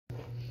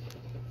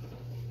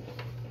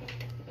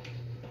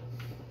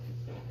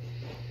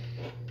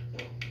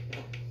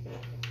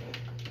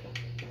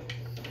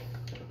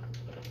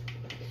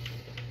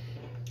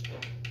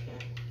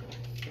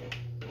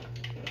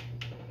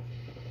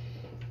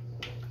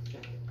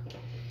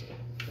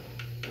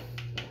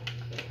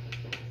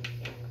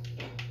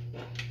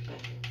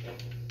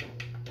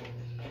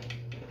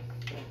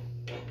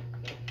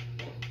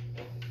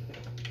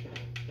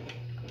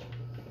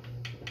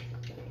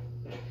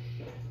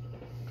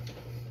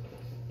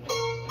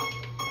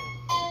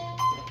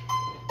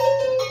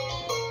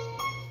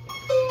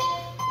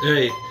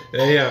Hey,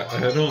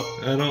 I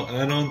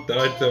don't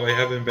dodge, so I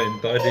haven't been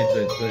dodging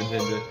since AJ,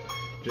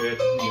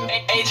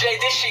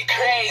 this shit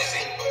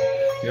crazy.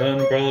 you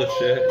umbrella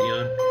shit,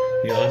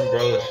 you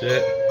umbrella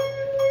shit.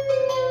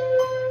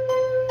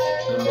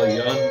 I'm like,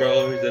 your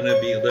umbrella is gonna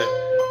be lit.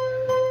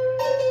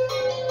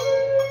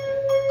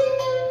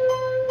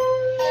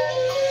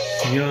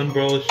 You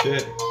umbrella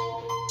shit.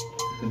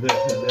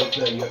 That's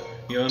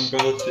your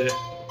umbrella shit.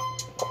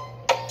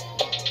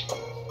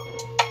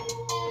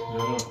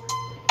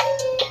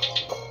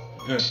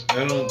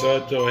 I don't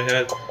dodge, so I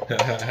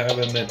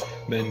haven't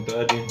been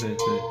dodging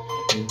since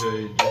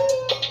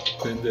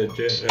the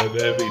jet of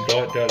every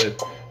dodge out of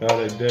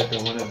dick. I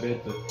want to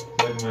bit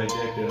my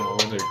dick and I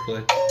want to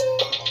click.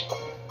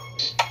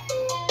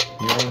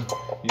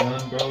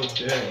 Young bro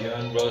shit,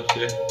 young bro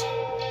shit.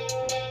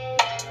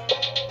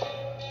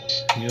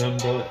 Young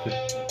bro shit.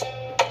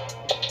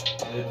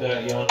 It's that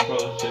young bro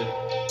shit.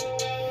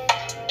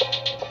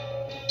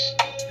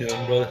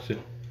 Young bro shit.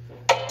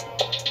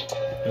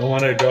 I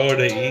want a girl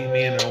to eat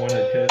me and I want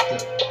to kiss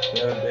that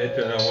bitch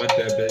and I want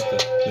that bitch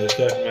to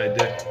suck my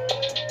dick.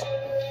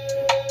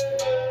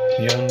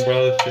 Young bro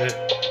shit.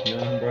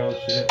 Young bro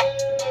shit.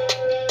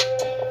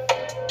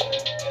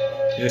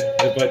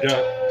 If I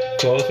got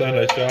close on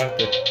a shot,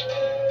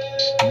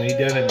 me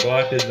getting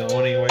blocked is the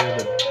only way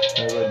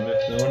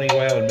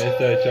I would miss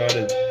that shot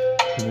is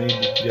me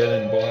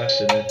getting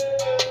blocked, and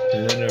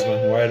then if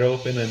I'm wide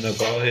open and the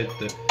ball hits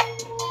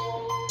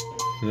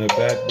the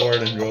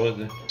backboard and rolls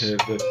it,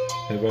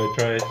 if I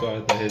try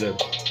to hit it,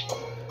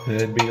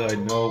 it'd be like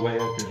no way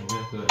I could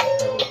miss it.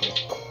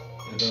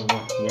 If I'm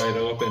wide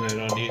open, I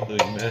don't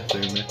easily miss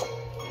it, man.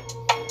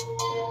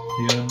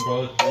 Young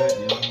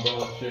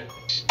bullshit.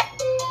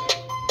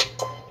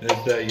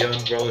 It's that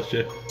young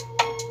bullshit.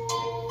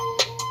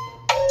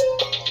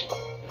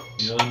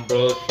 Young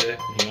bullshit.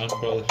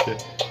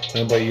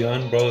 And by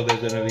young bro, they're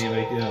gonna be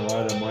making a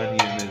lot of money,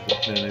 and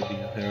it's gonna be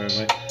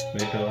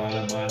make a lot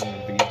of money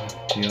and be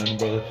young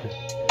bullshit.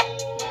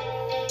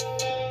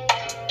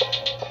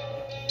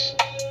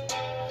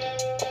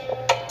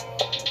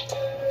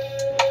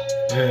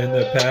 In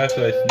the past, I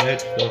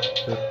snitched.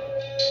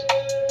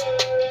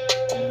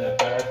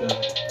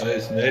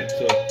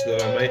 So I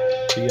might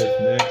be a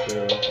snitch,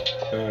 or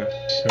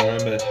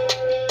I'm a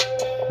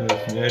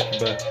snitch,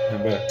 but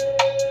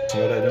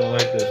I don't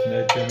like the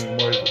snitch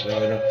anymore. So I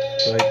don't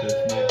like the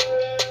snitch.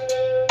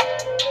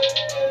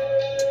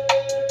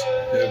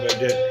 If I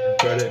get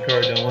credit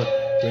cards, I won't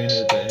bring it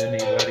to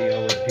anybody. I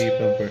would keep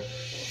them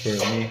for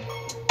me.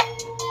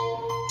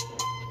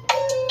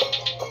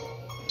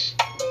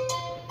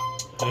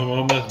 I'm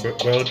almost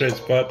broke this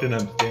spot and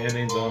I'm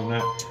standing, so I'm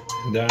not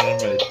down on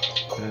my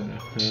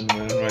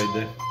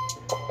dick.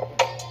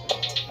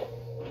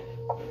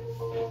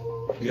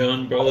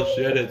 Young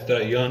bullshit, it's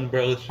that young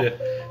bullshit.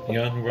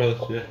 Young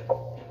bullshit.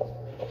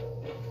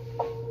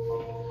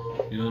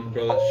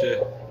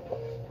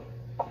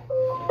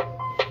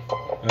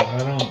 I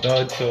don't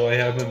dodge, so I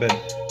haven't been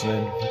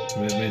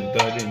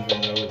dodging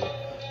since I was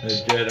a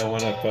jet. I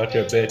want to fuck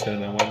a bitch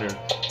and I want her to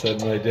suck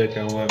my dick.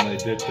 I want my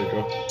dick to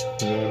go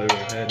to her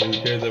head. Who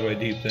cares if I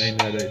keep saying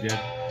that again?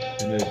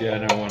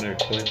 I want her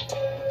clit.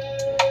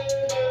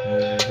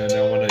 And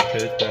I want to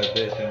kiss that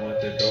bitch. I want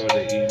the girl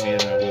to eat me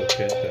and I will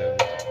kiss that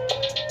bitch.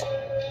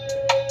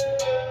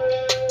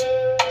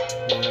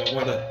 And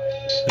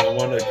I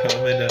want to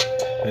come in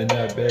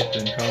that bitch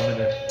and come in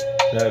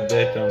that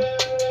bitch.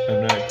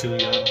 I'm not too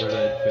young for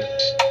that shit.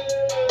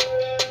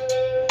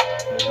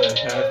 If I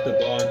pass the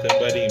ball and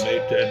somebody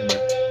makes it and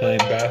we're playing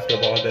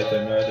basketball, that's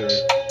another.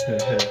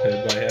 If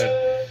I had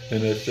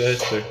an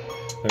assist or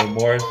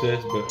more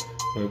assists, but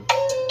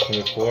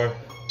 4,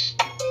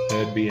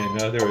 that'd be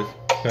another.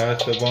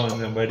 Pass the ball and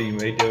somebody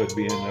made it would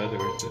be another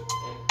assist.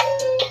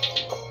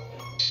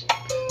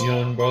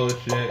 Young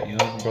bullshit.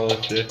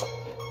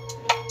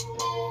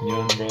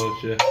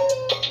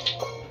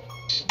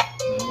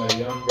 My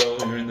young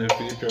brother in the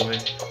future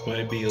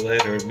might be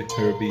lit or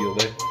be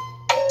lit.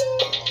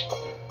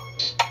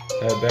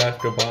 At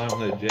basketball, I'm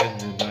legit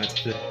and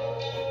that's it.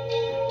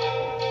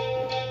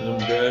 I'm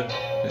good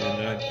and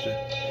that's it.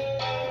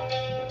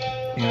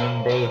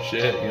 Young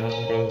bullshit.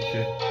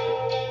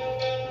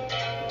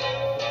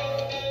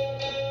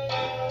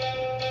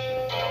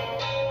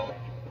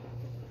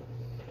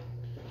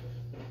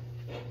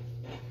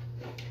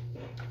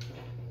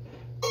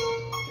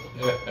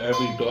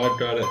 Every dog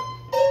got a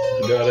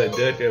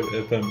dick.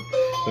 If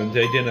I'm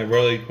taking a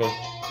really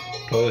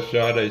close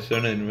shot, I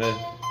shouldn't miss.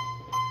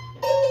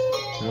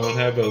 I don't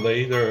have a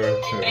laser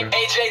or AJ,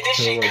 this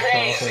shit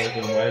crazy. If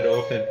I'm wide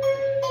open.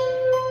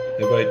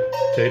 If I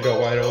take a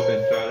wide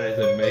open shot, I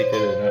should make it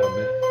and I'll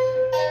miss.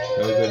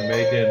 I should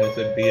make it and it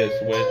should be a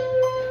switch.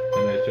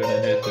 And I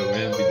shouldn't hit the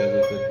rim because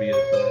it should be a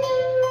switch.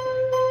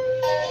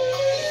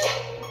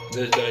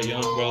 This is that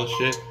young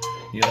bullshit.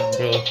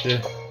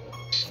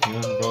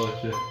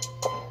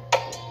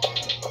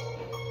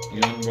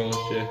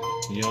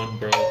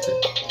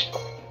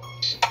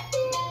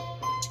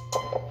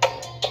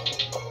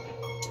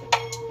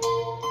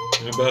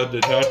 I'm about to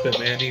talk to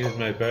Manny, who's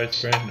my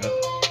best friend now.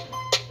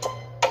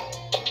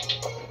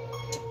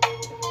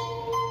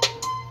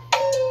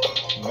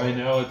 Right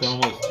now it's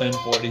almost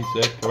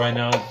 10:46. Right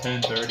now it's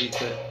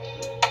 10:36.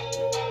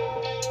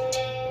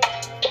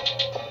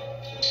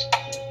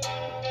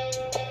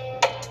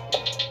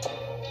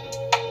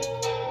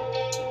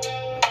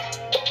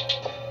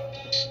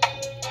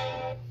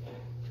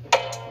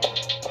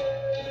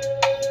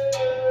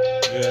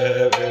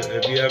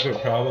 If you have a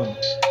problem,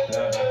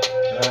 ask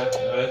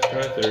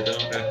us or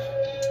don't ask.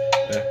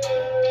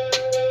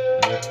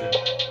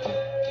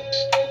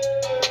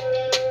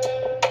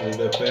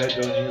 The Fed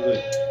don't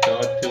usually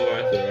talk to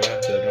us or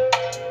us at all.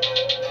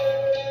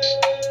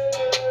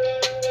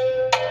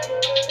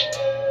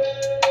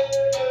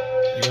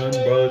 Young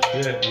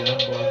bullshit.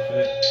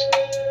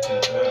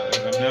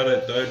 I'm not a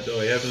thud, so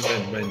I haven't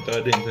been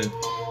thudding since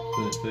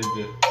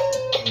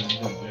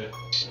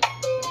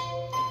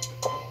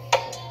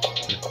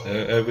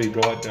every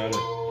draw got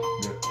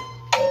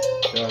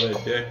a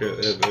dick.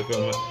 If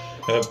I'm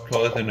up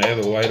close and I have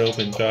a wide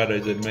open shot, I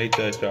should make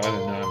that shot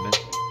and not miss.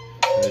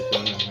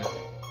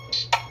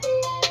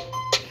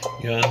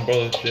 Young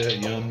bullshit.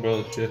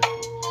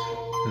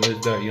 There's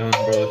that young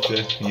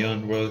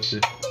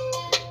bullshit.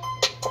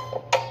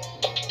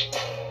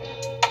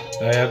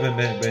 I haven't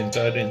been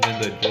thudding since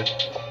the gym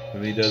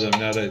because I'm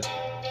not a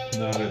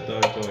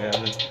thud, so I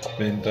haven't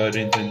been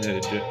thudding since the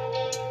gym.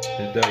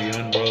 It's that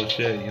young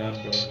bullshit. Young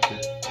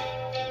bullshit.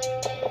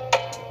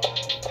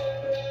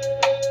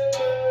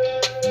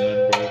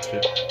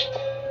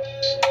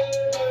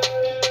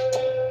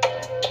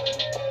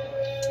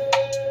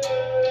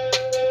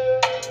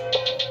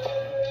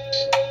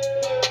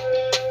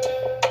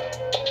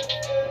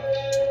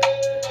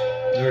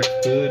 There's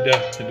food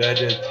that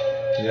just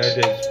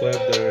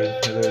flipped.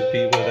 There's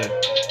people that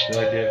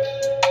just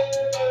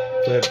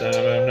flipped.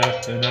 I'm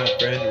not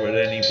friends with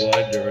any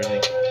blood or any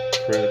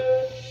crip.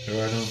 Or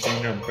I don't think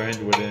I'm friends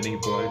with any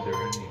blood or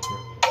any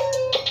crip.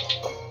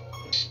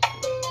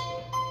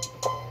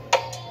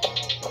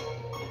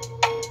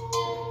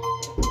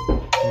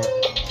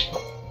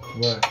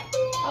 What?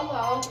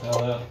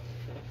 Hello.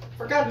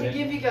 Forgot to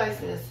give you guys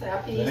this.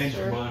 Happy Thanks,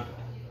 Easter. Mom.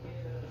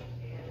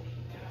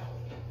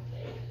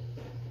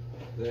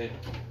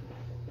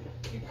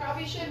 You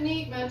probably shouldn't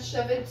eat much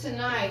of it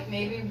tonight.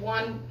 Maybe eat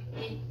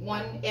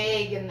one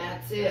egg and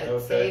that's it.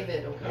 Okay. Save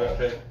it,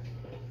 okay?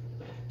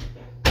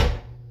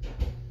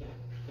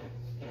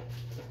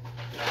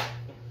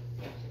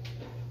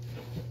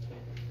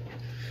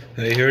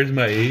 Hey, here's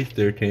my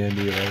Easter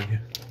candy right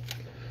here.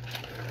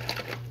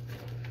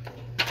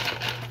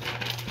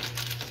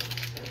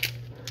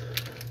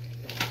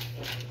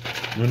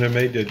 I'm gonna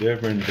make a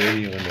different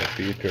video in the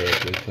future of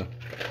this one.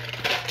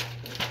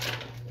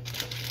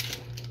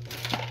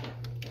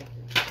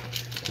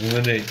 I'm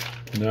gonna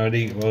not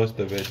eat most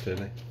of it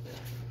today.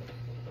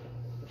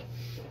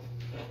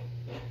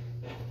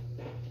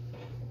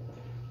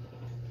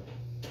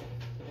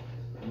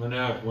 I'm gonna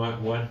have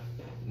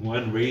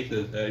one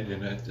Reese's egg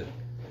and that's it.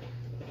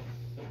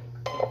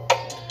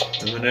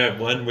 I'm gonna have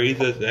one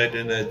Reese's egg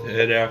and that's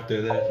it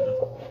after that.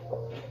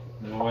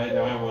 No,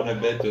 I want to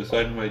bet the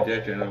sun my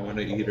dick and I want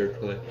to eat her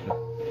clit.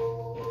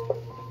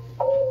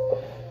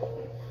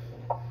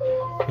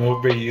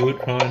 Over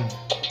Yukon,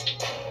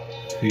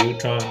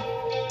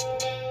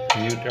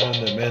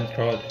 the men's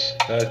cross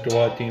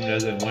basketball team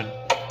doesn't win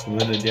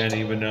again,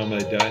 even though my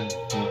dad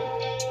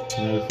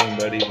knows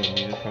somebody from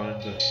Yukon,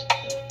 but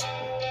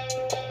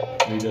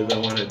he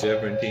doesn't want a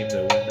different team to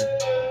win it.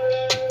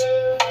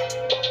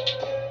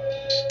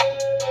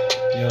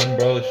 Young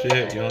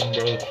bullshit.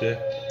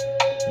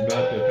 I'm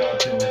about to talk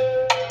to my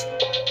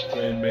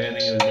friend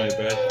Manny, who's my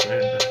best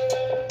friend.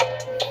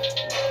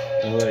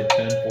 At like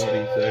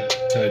 10:46,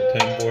 at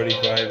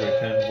 10:45 or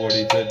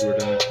 10:46, we're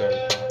gonna start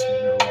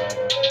talking or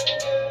whatever.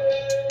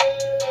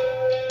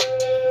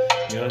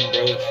 Young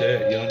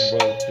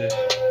bullshit.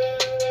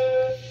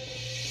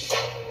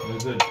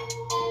 Listen,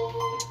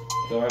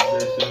 talk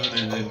this soon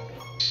and then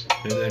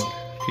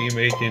keep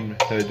making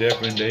a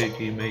different day,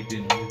 keep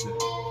making music.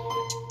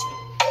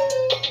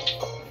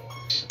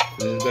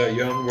 This is that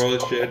young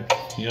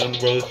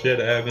bullshit.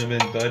 I haven't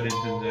been thudding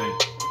since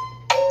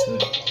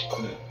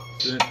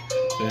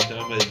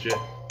I'm a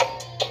jet.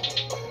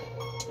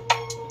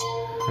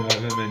 I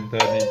haven't been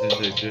thudding since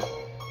a jet.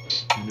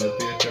 In the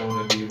future, I'm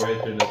gonna be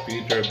right in the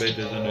future.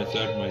 Bitches gonna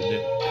suck my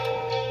dick,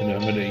 and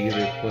I'm gonna eat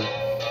her foot,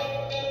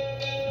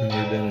 and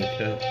we're gonna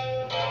test.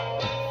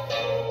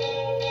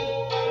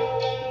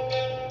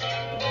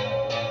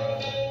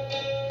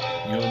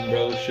 Young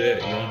bullshit.